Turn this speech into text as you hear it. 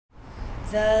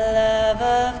The love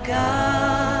of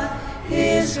God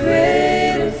is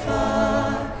greater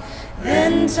far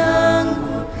than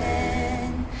tongue or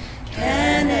pen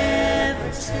can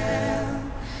ever tell.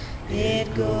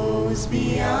 It goes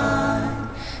beyond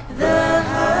the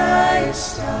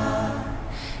highest star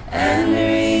and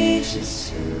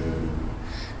reaches to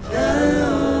the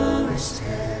lowest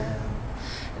hell.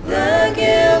 The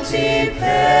guilty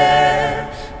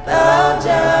pair bow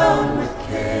down with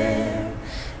care.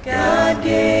 God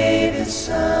gave His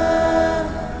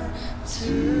Son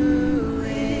to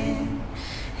win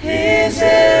His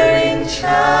erring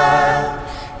child.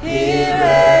 He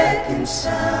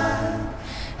reconciled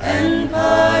and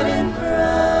pardoned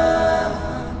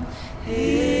from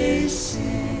His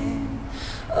sin.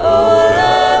 Oh,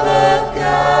 love of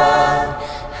God,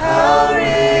 how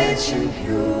rich and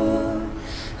pure,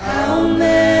 how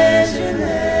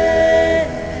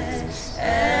measureless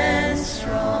and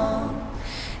strong.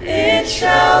 It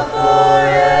shall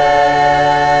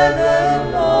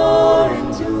forevermore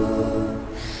endure.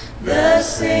 The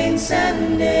saints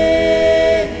and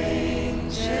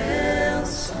angels'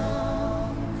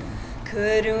 song.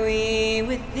 Could we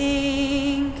with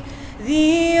ink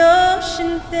the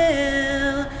ocean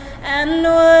fill, and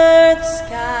were the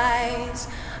skies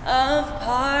of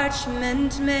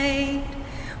parchment made,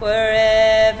 were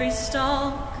every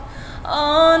stalk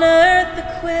on earth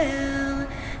a quill,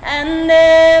 and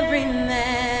every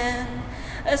man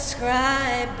a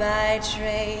scribe by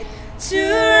trade,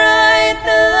 to write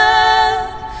the love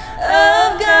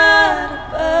of God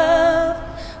above,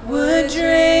 would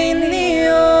drain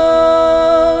the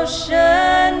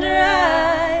ocean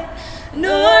dry,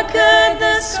 nor could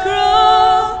the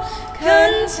scroll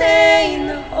contain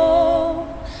the whole,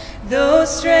 though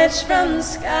stretched from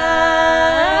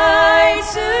sky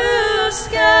to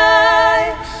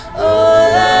sky. Oh,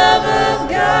 love of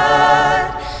God,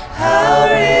 how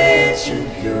rich and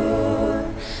pure,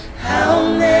 how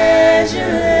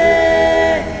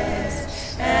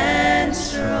measureless and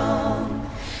strong.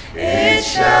 It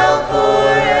shall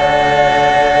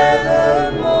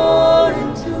forevermore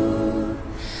endure.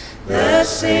 The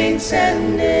saints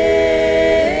and angels'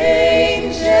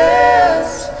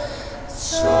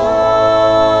 song.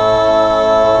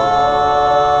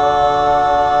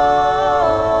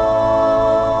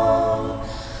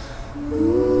 Ooh.